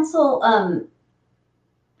would counsel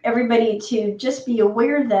everybody to just be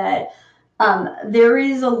aware that there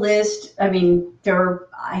is a list. There are,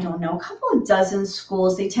 a couple of dozen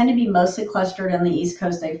schools. They tend to be mostly clustered on the East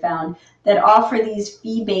Coast, I found, that offer these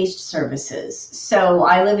fee-based services. So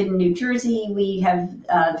I live in New Jersey. We have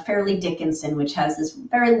Fairleigh Dickinson, which has this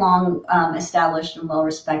very long established and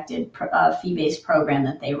well-respected fee-based program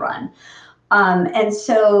that they run. And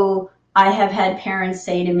so I have had parents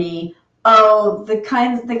say to me, oh, the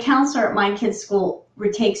counselor at my kid's school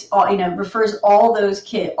refers all the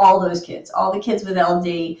kids with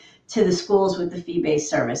LD to the schools with the fee-based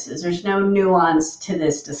services. There's no nuance to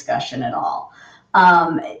this discussion at all.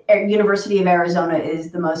 University of Arizona is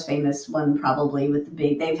the most famous one, probably,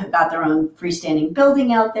 they've got their own freestanding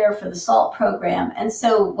building out there for the SALT program. And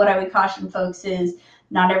so what I would caution folks is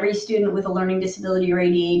not every student with a learning disability or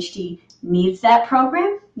ADHD needs that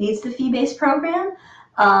program, needs the fee-based program.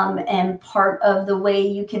 And part of the way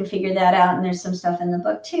you can figure that out, and there's some stuff in the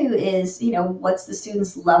book too, is, what's the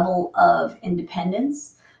student's level of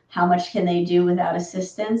independence? How much can they do without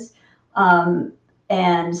assistance?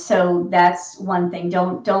 And so that's one thing.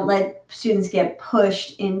 Don't let students get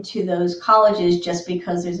pushed into those colleges just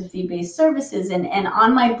because there's a fee-based services. And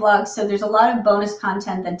on my blog, so there's a lot of bonus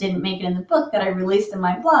content that didn't make it in the book that I released in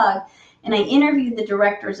my blog. And I interviewed the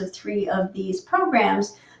directors of 3 of these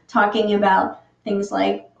programs, talking about things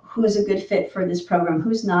like, who's a good fit for this program?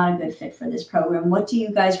 Who's not a good fit for this program? What do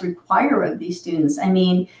you guys require of these students?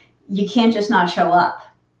 You can't just not show up.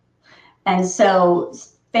 And so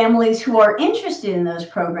families who are interested in those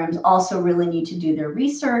programs also really need to do their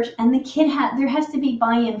research, and there has to be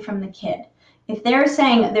buy-in from the kid. If they're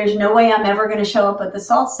saying, there's no way I'm ever going to show up at the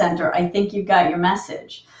SALT Center, I think you've got your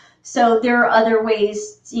message. So there are other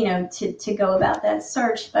ways, to go about that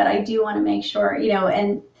search, but I do want to make sure,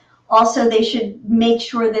 and also they should make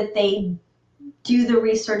sure that they do the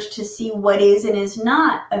research to see what is and is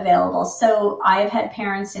not available. So I've had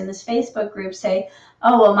parents in this Facebook group say,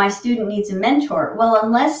 oh, well, my student needs a mentor. Well,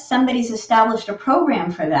 unless somebody's established a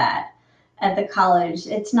program for that at the college,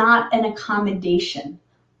 it's not an accommodation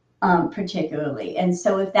particularly. And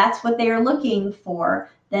so if that's what they are looking for,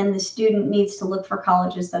 then the student needs to look for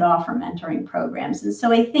colleges that offer mentoring programs. And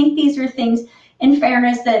so I think these are things, in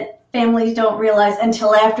fairness, that families don't realize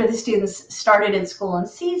until after the students started in school and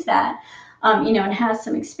sees that, and has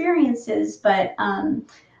some experiences. But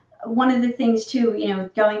one of the things too,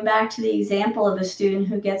 going back to the example of a student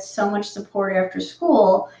who gets so much support after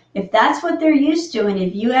school, if that's what they're used to, and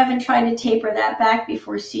if you haven't tried to taper that back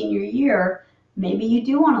before senior year, maybe you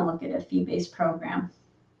do want to look at a fee-based program.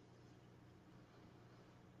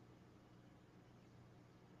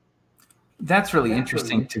 That's really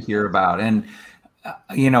interesting to hear about. And,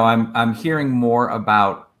 I'm hearing more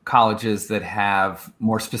about colleges that have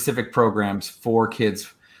more specific programs for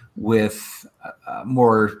kids with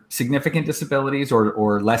more significant disabilities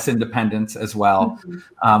or less independence as well.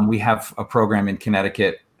 Mm-hmm. We have a program in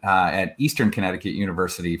Connecticut at Eastern Connecticut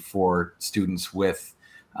University for students with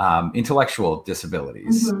intellectual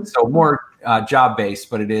disabilities. Mm-hmm. So more job-based,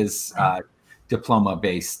 but it is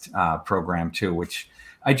diploma-based program too, which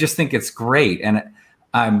I just think it's great. And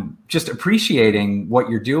I'm just appreciating what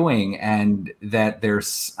you're doing, and that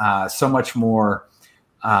there's so much more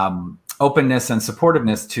openness and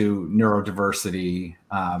supportiveness to neurodiversity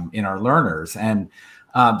in our learners. And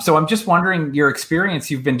so I'm just wondering, your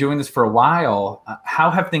experience, you've been doing this for a while.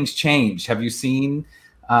 How have things changed? Have you seen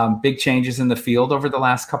big changes in the field over the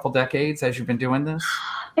last couple decades as you've been doing this?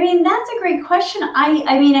 I mean, that's a great question.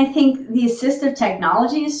 I think the assistive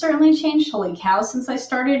technology has certainly changed. Holy cow, since I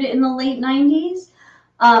started in the late 90s.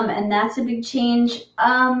 And that's a big change.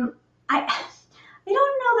 I don't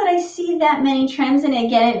know that I see that many trends. And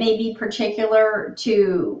again, it may be particular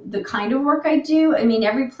to the kind of work I do. I mean,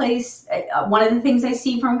 every place, one of the things I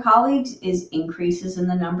see from colleagues is increases in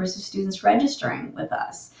the numbers of students registering with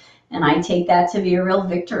us. And I take that to be a real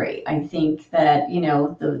victory. I think that,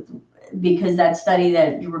 because that study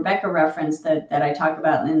that Rebecca referenced that I talk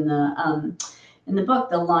about in the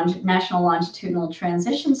book, the National Longitudinal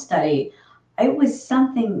Transition Study, it was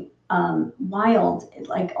something wild.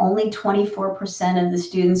 Like only 24% of the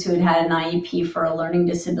students who had an IEP for a learning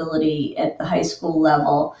disability at the high school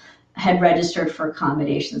level had registered for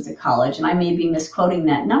accommodations at college. And I may be misquoting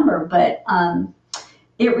that number, but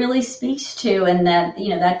it really speaks to, and that,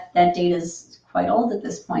 that data is quite old at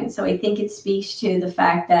this point. So I think it speaks to the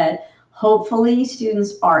fact that hopefully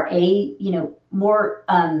students are more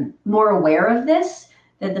aware of this,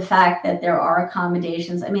 that the fact that there are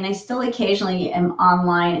accommodations. I mean, I still occasionally am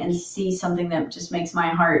online and see something that just makes my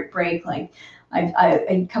heart break. Like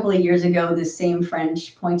a couple of years ago, this same friend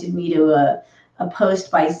pointed me to a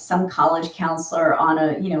post by some college counselor on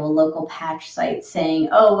a local patch site saying,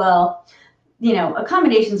 oh, well,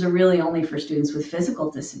 accommodations are really only for students with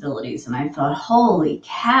physical disabilities. And I thought, holy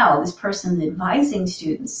cow, this person's advising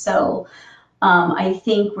students. So I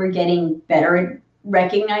think we're getting better at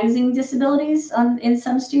recognizing disabilities in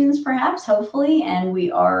some students, perhaps, hopefully, and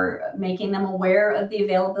we are making them aware of the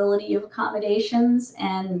availability of accommodations,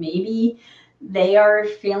 and maybe they are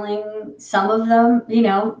feeling, some of them,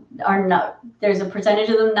 are not, there's a percentage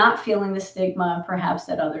of them not feeling the stigma, perhaps,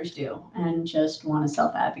 that others do, and just want to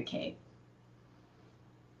self-advocate.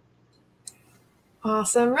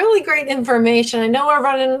 Awesome. Really great information. I know we're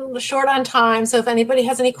running short on time, so if anybody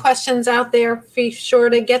has any questions out there, be sure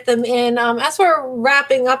to get them in. As we're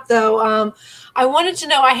wrapping up, though, I wanted to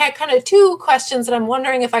know, I had kind of two questions, and I'm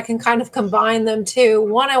wondering if I can kind of combine them too.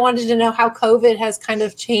 One, I wanted to know how COVID has kind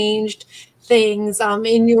of changed things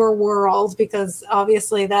in your world, because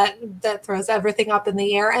obviously that throws everything up in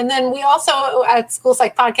the air. And then we also at School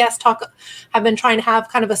Psych Podcast have been trying to have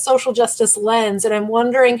kind of a social justice lens, and I'm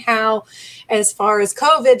wondering how, as far as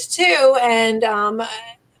COVID too, and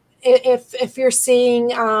if you're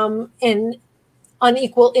seeing an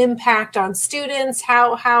unequal impact on students,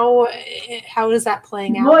 how is that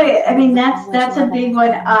playing out? Boy, I mean, that's a big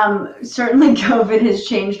one. Certainly COVID has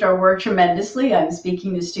changed our work tremendously. I'm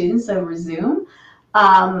speaking to students over Zoom.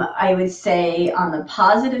 I would say on the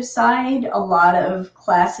positive side, a lot of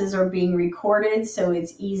classes are being recorded, so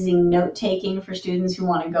it's easing note-taking for students who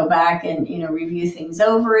want to go back and review things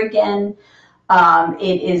over again.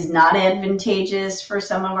 It is not advantageous for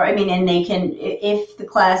some of our, and they can, if the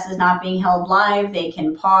class is not being held live, they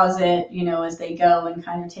can pause it, as they go and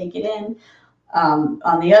kind of take it in.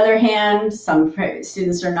 On the other hand, some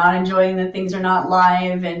students are not enjoying that things are not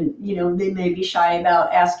live, and, they may be shy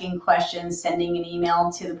about asking questions, sending an email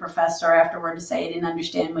to the professor afterward to say, I didn't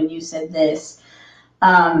understand when you said this.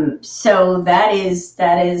 So that is,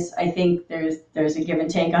 I think there's a give and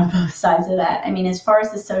take on both sides of that. I mean, as far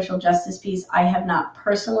as the social justice piece, I have not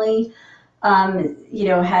personally,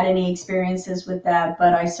 had any experiences with that,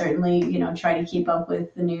 but I certainly, try to keep up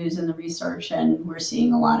with the news and the research, and we're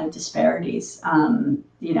seeing a lot of disparities.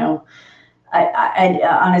 I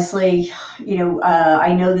honestly,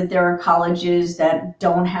 I know that there are colleges that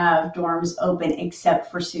don't have dorms open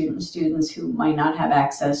except for students who might not have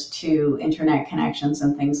access to internet connections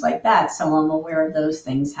and things like that. So I'm aware of those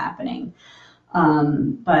things happening.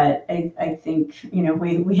 But I think,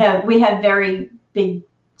 we have very big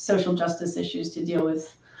social justice issues to deal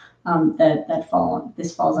with,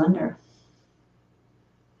 this falls under.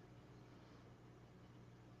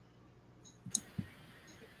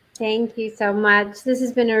 Thank you so much. This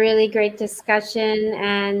has been a really great discussion,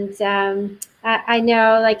 and I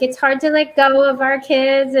know, like, it's hard to let go of our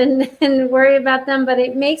kids and worry about them, but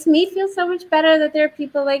it makes me feel so much better that there are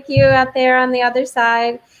people like you out there on the other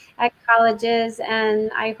side at colleges,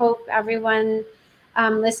 and I hope everyone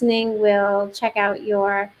listening will check out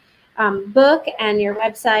your book and your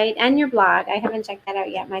website and your blog. I haven't checked that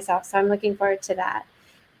out yet myself, so I'm looking forward to that.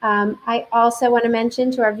 I also want to mention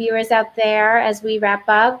to our viewers out there, as we wrap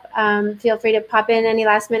up, feel free to pop in any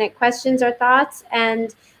last minute questions or thoughts,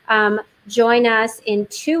 and join us in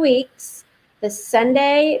 2 weeks, the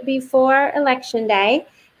Sunday before Election Day,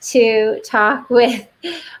 to talk with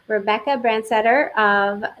Rebecca Brandsetter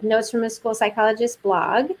of Notes from a School Psychologist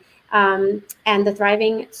blog, and the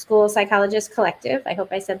Thriving School Psychologist Collective. I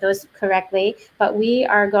hope I said those correctly, but we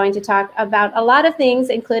are going to talk about a lot of things,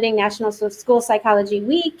 including National School Psychology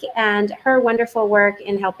Week and her wonderful work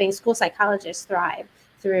in helping school psychologists thrive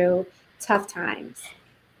through tough times.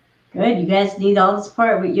 Good. You guys need all the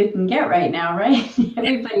support you can get right now, right?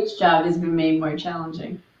 Everybody's job has been made more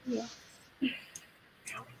challenging. Yeah.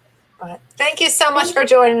 But thank you so much for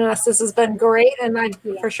joining us. This has been great, and I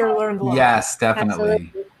for sure learned a lot. Yes, definitely.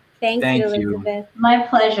 Absolutely. Thank you, Elizabeth. My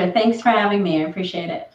pleasure. Thanks for having me. I appreciate it.